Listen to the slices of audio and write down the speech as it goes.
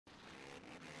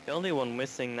The only one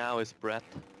missing now is Brett.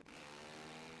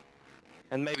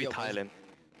 And maybe Thailand.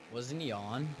 Wasn't he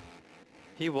on?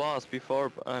 He was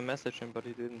before I messaged him, but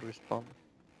he didn't respond.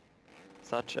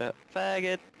 Such a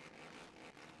faggot.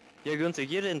 Yeah, Goonzig,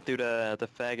 you didn't do the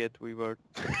faggot we were...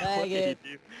 What did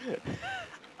you do?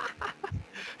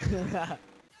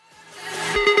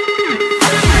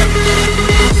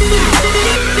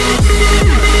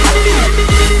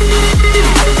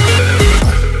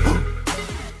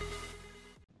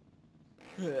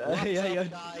 What's up,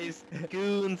 guys?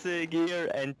 Goonzig here,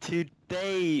 and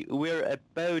today we're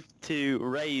about to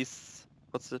race...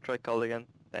 What's the track called again?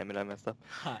 Damn it, I messed up.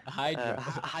 Hydra.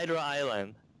 Hydra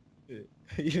Island.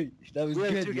 That was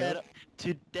We're good, together.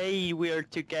 Today we are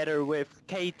together with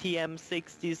KTM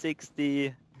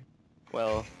 6060,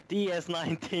 well,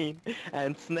 DS19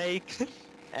 and Snake,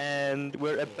 and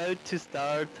we're about to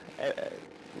start.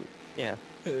 Yeah.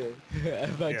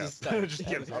 About to start. Just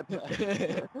give up.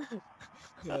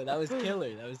 No, that was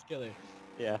killer. That was killer.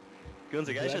 Yeah.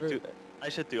 Goonzig, I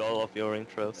should do all of your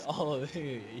intros. Oh,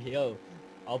 yo,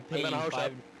 I'll pay you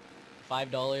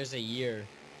 $5 a year.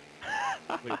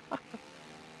 Wait,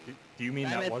 do you mean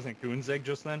Damn that it. wasn't Goonzig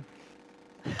just then?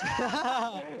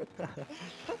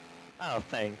 Oh,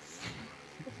 thanks.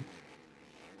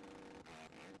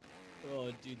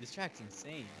 Oh, dude, this track's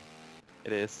insane.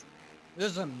 It is.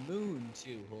 There's a moon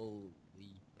too. Holy.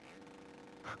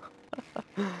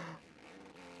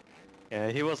 Yeah,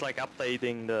 he was like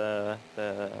updating the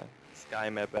sky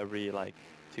map every like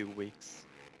 2 weeks,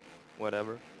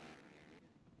 whatever.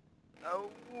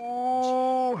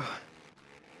 Oh.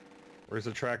 Where's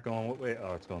the track going? What way?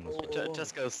 Oh, it's going this way.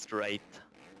 Just go straight.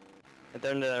 And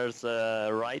then there's a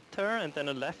right turn and then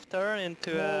a left turn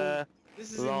into a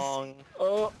This is long...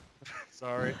 Oh!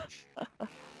 Sorry.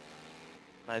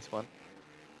 Nice one.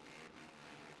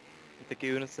 The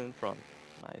goon is in front.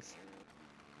 Nice.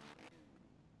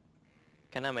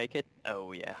 Can I make it?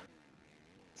 Oh yeah.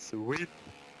 Sweet.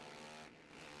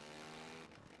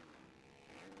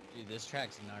 Dude, this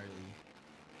track's gnarly.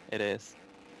 It is.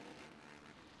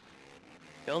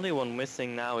 The only one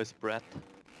missing now is Brett.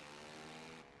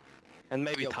 And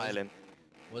maybe Thailand.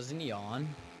 Wasn't he on?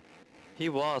 He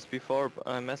was before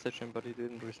I messaged him, but he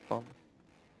didn't respond.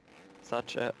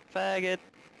 Such a faggot.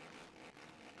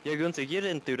 Yeah, Goonzig, you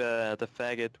didn't do the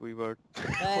faggot we were...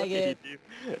 What did you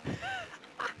do?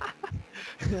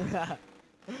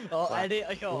 I'll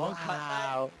edit. Yo,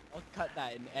 Wow. I'll cut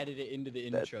that and edit it into the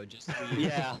intro. Just for you.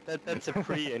 Yeah, that's a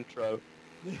pre-intro.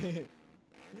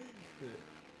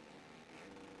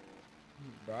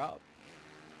 Bro.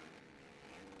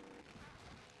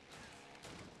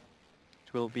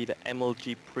 It will be the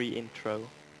MLG pre-intro.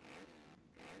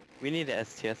 We need a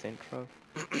STS intro.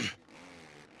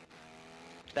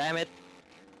 Damn it!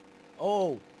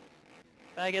 Oh,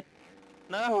 Faggot!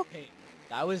 No! hey,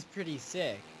 that was pretty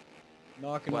sick.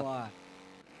 Not gonna What? lie.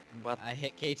 What? I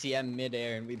hit KTM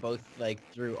midair and we both like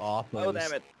threw off. Oh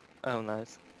damn it! Oh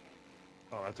nice.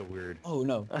 Oh, that's a weird Oh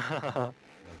no. like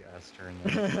ass turn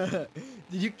there.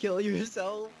 Did you kill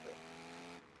yourself?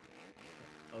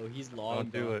 Oh, he's long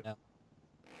Don't do gone it. now.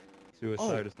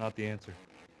 Suicide is not the answer.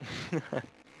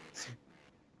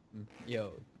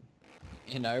 Yo,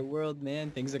 in our world,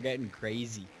 man, things are getting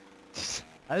crazy.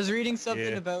 I was reading something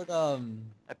Yeah. about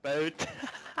About...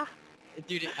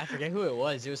 dude, I forget who it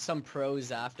was. It was some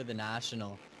pros after the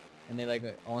national, and they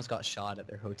like almost got shot at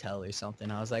their hotel or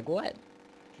something. I was like, what?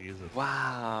 Jesus.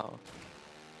 Wow.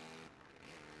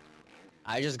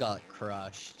 I just got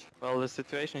crushed. Well, the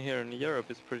situation here in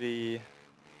Europe is pretty...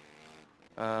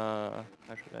 how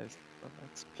should I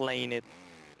explain it?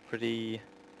 Pretty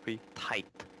tight.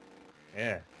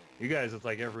 Yeah. You guys, it's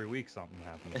like every week something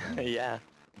happens. Yeah.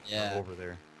 Yeah. Over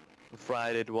there.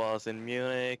 Friday it was in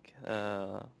Munich.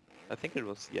 I think it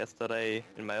was yesterday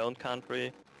in my own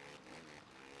country.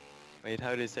 Wait,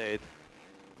 how do you say it?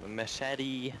 A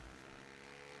machete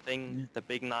thing, the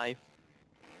big knife.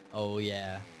 Oh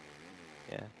yeah.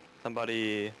 Yeah.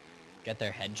 Somebody... Get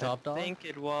their head chopped off. I think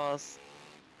it was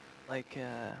like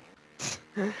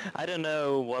I don't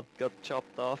know what got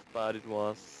chopped off, but it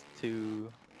was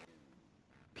 2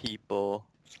 people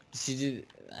See, dude,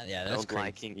 yeah, that's don't crazy.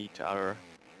 liking each other.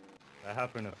 That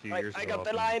happened a few years ago. I got the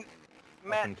up in- line, Up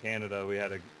man. in Canada, we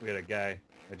had a guy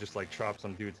that just like chopped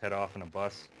some dude's head off in a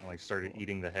bus and like started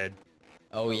eating the head.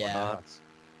 Oh yeah. Nuts.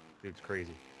 Dude's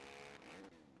crazy.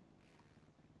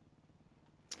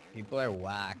 People are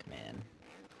whack, man.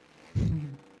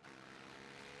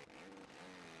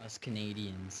 Us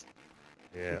Canadians.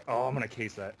 Yeah. Oh, I'm gonna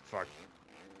case that. Fuck.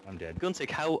 I'm dead.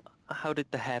 Goonzig, how did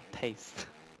the head taste?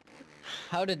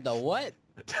 How did the what?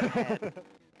 The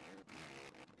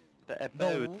The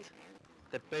about.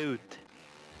 The boot.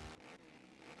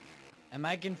 Am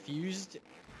I confused?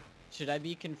 Should I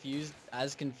be confused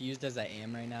as I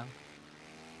am right now?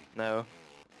 No.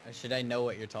 Or should I know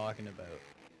what you're talking about?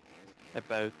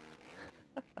 About.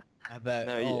 About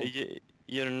No, oh,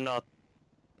 you're not.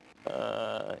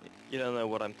 You don't know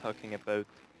what I'm talking about.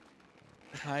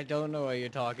 I don't know what you're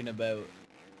talking about.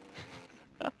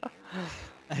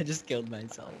 I just killed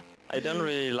myself. I don't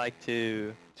really like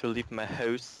to leave my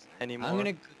house anymore.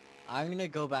 I'm gonna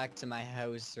go back to my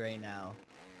house right now.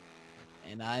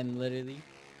 And I'm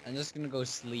just gonna go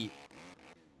sleep.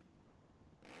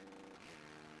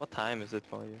 What time is it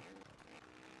for you?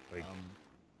 Like,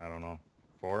 I don't know,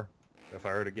 4, if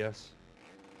I were to guess.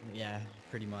 Yeah,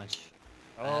 pretty much.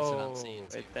 Oh, That's what I'm saying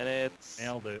too. Wait, then it's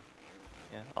nailed it.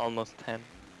 yeah, almost 10.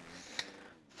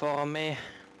 For me.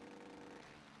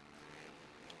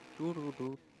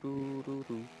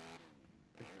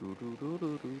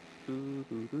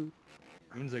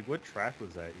 Goonzig, what track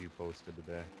was that you posted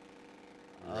today?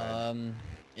 Red.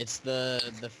 It's the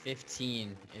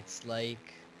 15. It's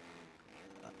like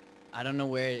I don't know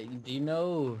where. Do you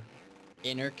know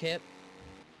Innerkip?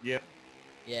 Yep.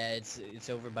 Yeah, it's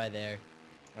over by there.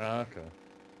 Okay.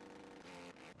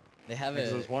 They have I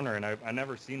a. was wondering, I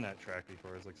never seen that track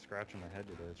before. I was like scratching my head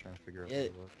today. I was trying to figure out what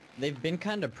it was. They've been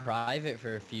kind of private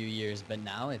for a few years, but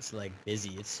now it's like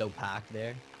busy. It's so packed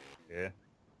there. Yeah.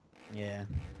 Yeah.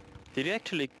 Did you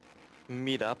actually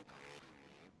meet up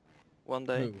one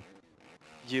day? Who?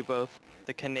 You both,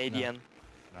 the Canadian.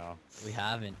 No. We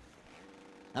haven't.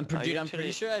 I'm Are you pretty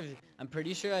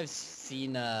actually- sure I've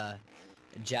seen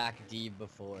Jack D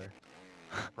before.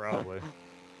 Probably.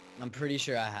 I'm pretty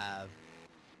sure I have.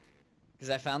 Cause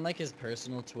I found like his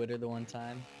personal Twitter the one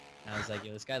time, and I was like,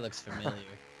 yo, this guy looks familiar.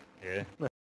 Yeah.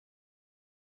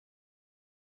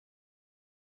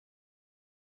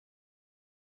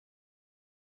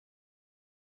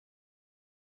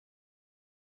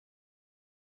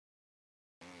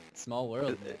 Small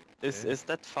world. man. Is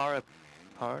that far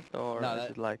apart or No, is that-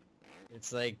 it like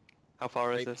It's like how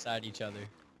far is right it? beside each other.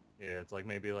 Yeah, it's like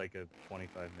maybe like a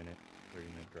 25-minute,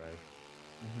 30-minute drive,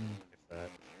 Hmm if that.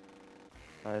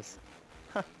 Nice.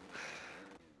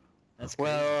 That's crazy.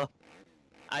 Well,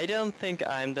 I don't think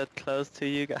I'm that close to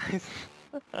you guys.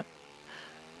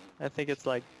 I think it's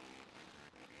like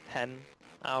 10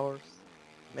 hours,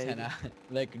 maybe. 10 hours.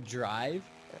 Like drive.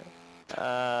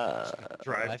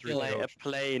 Drive I through feel Like a coach.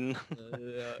 plane.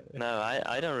 No,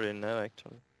 I don't really know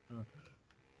actually.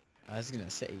 I was gonna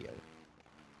say, yo.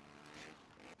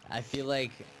 I feel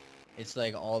like it's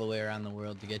like all the way around the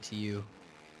world to get to you,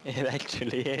 It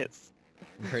actually is.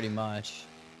 pretty much.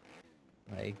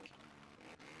 Like,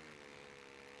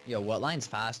 yo, what line's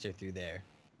faster through there?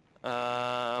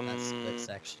 That split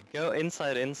section. Go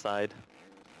inside.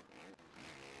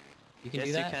 You can Yes,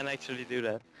 do that. you can actually do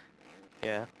that.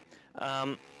 Yeah.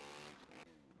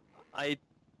 I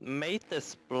made the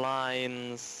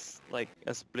splines like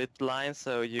a split line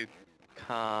so you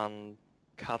can't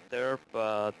cut there,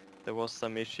 but there was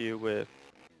some issue with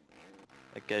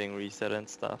like getting reset and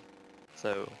stuff.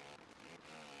 So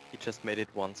he just made it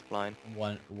one spline.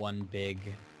 One big.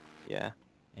 Yeah.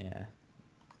 Yeah.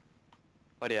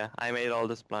 But yeah, I made all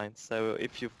the splines. So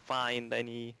if you find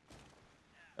any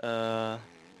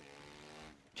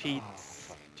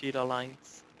cheats, cheater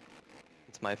lines,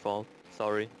 it's my fault.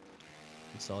 Sorry.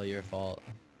 It's all your fault.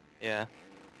 Yeah.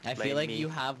 I Blame feel like me.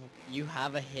 you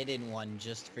have a hidden one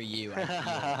just for you. I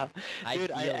feel. I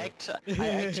Dude, I feel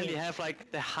it. actually have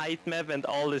like the height map and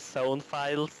all the zone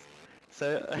files.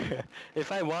 So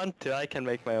if I want to, I can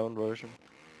make my own version.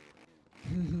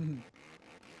 You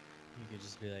could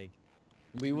just be like,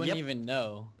 we wouldn't Yep. even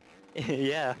know.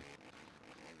 Yeah.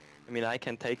 I mean, I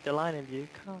can take the line and you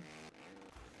can't.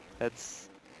 That's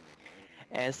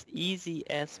as easy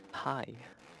as pie.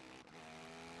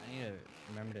 I need to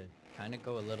remember to kind of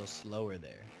go a little slower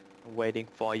there. Waiting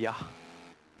for ya.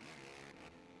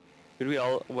 Should we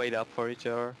all wait up for each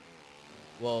other?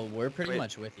 Well, we're pretty Wait.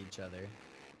 much with each other.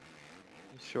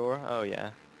 You sure? Oh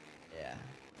yeah. Yeah.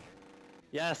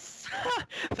 Yes!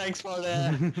 Thanks for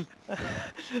the...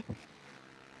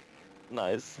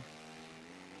 Nice.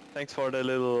 Thanks for the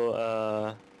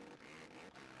little,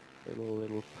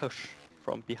 little push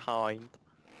from behind.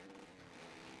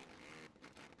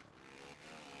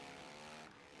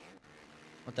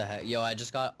 What the heck? Yo, I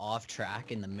just got off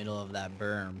track in the middle of that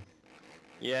berm.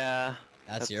 Yeah.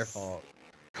 That's your fault.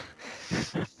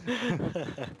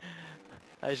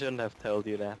 I shouldn't have told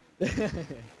you that.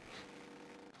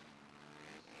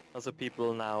 Also,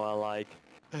 people now are like,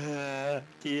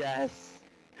 yes,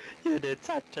 you did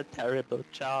such a terrible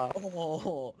job.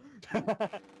 Oh.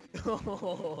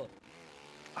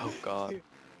 Oh god.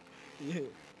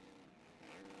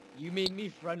 You made me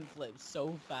front flip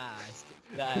so fast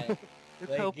that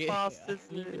Look how like fast I this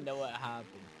don't even know is. what happened.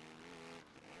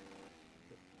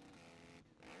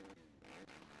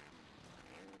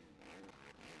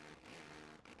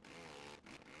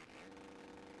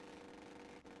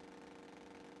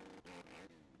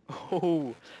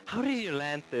 Oh, how did you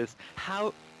land this?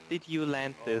 How did you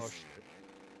land Oh this? shit.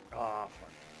 Ah, fuck.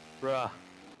 Bruh.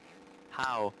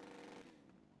 How?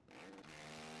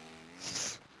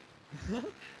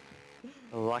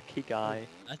 Lucky guy.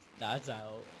 That's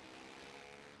out.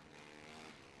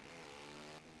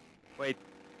 Wait.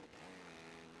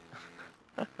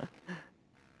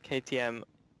 KTM,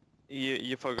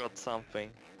 you forgot something.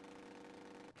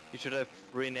 You should have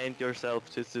renamed yourself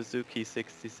to Suzuki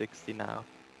 6060 now.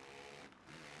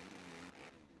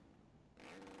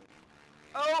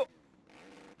 Oh!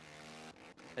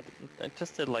 I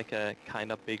just did like a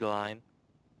kind of big line.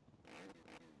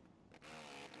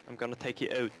 I'm gonna take you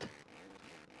out.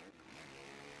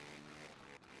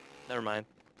 Never mind.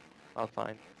 I'll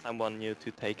find someone new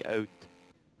to take out.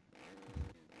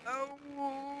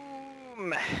 Oh!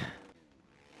 meh.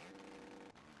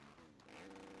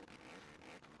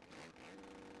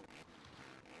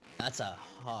 That's a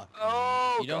hawk. man.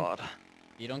 Oh you don't god.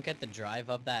 you don't get to drive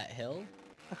up that hill,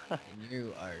 and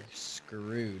you are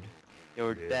screwed.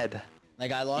 You're Yeah. dead.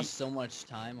 Like I lost so much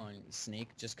time on Snake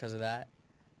just because of that.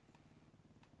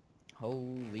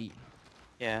 Holy.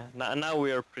 Yeah, now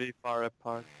we are pretty far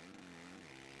apart.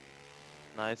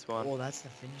 Nice one. Oh, that's the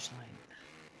finish line.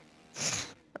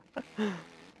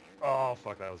 Oh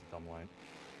fuck, that was a dumb line.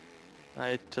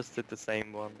 I just did the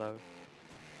same one though.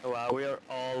 Oh wow, we are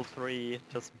all three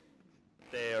just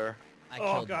there. I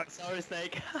Oh, killed God. Sorry,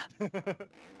 Snake.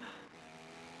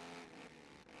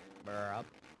 Burr up.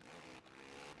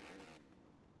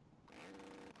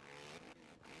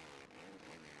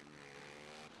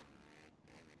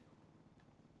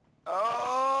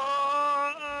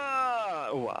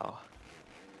 Oh wow.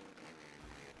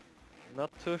 Not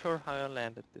too sure how I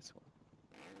landed this one.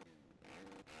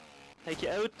 Take you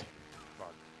out.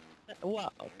 Fuck.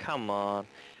 Wow, come on.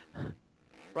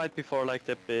 Right before like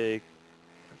the big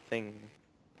thing.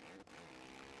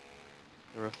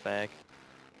 You're a fag.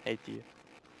 Hate you.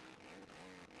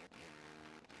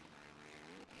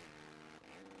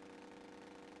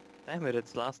 Damn it,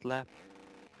 it's last lap.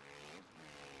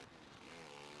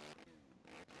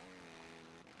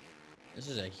 This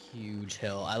is a huge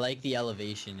hill. I like the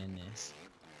elevation in this.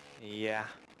 Yeah.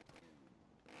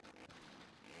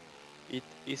 It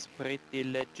is pretty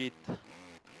legit.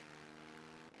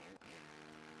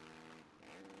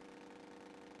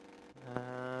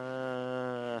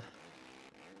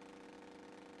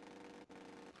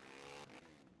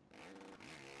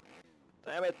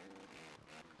 Damn it!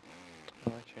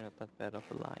 Oh, actually not that bad of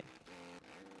a line.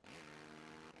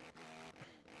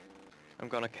 I'm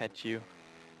gonna catch you,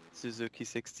 Suzuki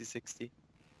 6060.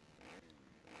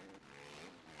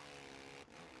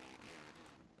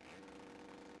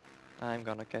 I'm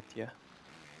gonna get you.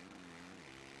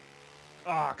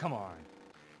 Ah, come on.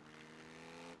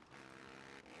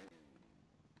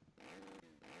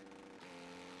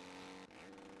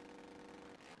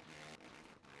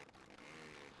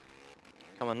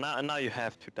 Come on, now you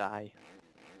have to die.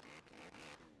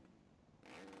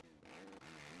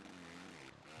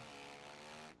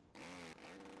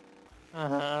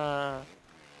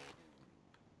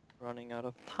 Running out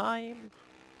of time.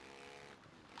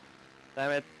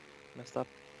 Damn it. Messed up.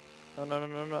 No, no, no,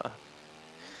 no, no.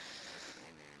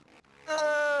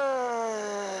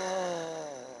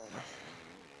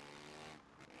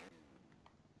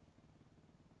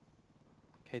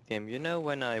 KTM, you know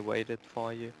when I waited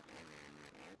for you?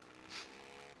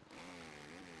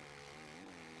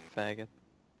 Faggot.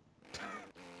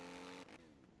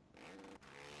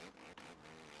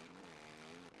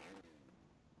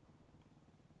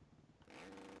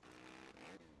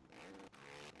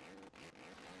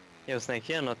 Yo, Snake,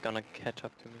 you're not gonna catch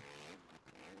up to me.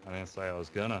 I didn't say I was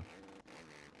gonna.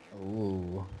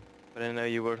 Ooh. But I know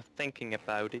you were thinking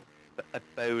about it.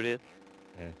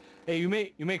 Hey, you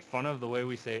make fun of the way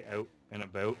we say out and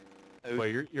about, Out.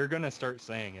 but you're gonna start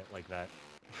saying it like that.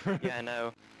 Yeah, I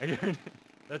know.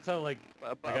 That's how like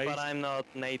But I used- I'm not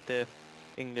native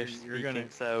English You're speaking,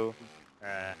 gonna- so...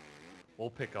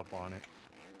 we'll pick up on it.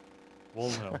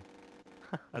 We'll know.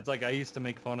 That's like I used to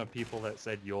make fun of people that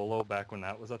said YOLO back when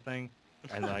that was a thing,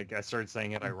 and like I started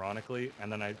saying it ironically,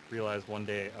 and then I realized one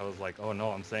day I was like, oh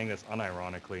no, I'm saying this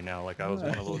unironically now. Like I was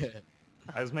one of those.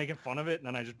 I was making fun of it, and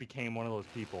then I just became one of those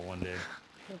people one day.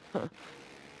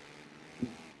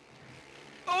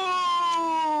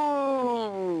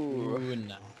 Oh! Ooh,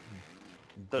 Goon.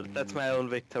 That's my own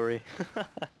victory. I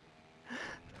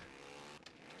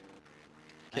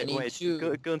Okay, need wait, to.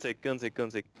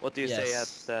 Goonzig. What do you say at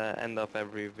Yes. the end of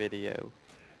every video?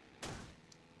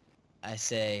 I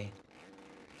say,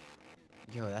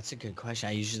 yo, that's a good question.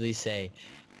 I usually say,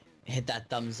 hit that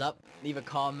thumbs up, leave a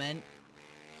comment,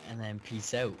 and then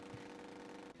peace out.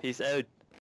 Peace out.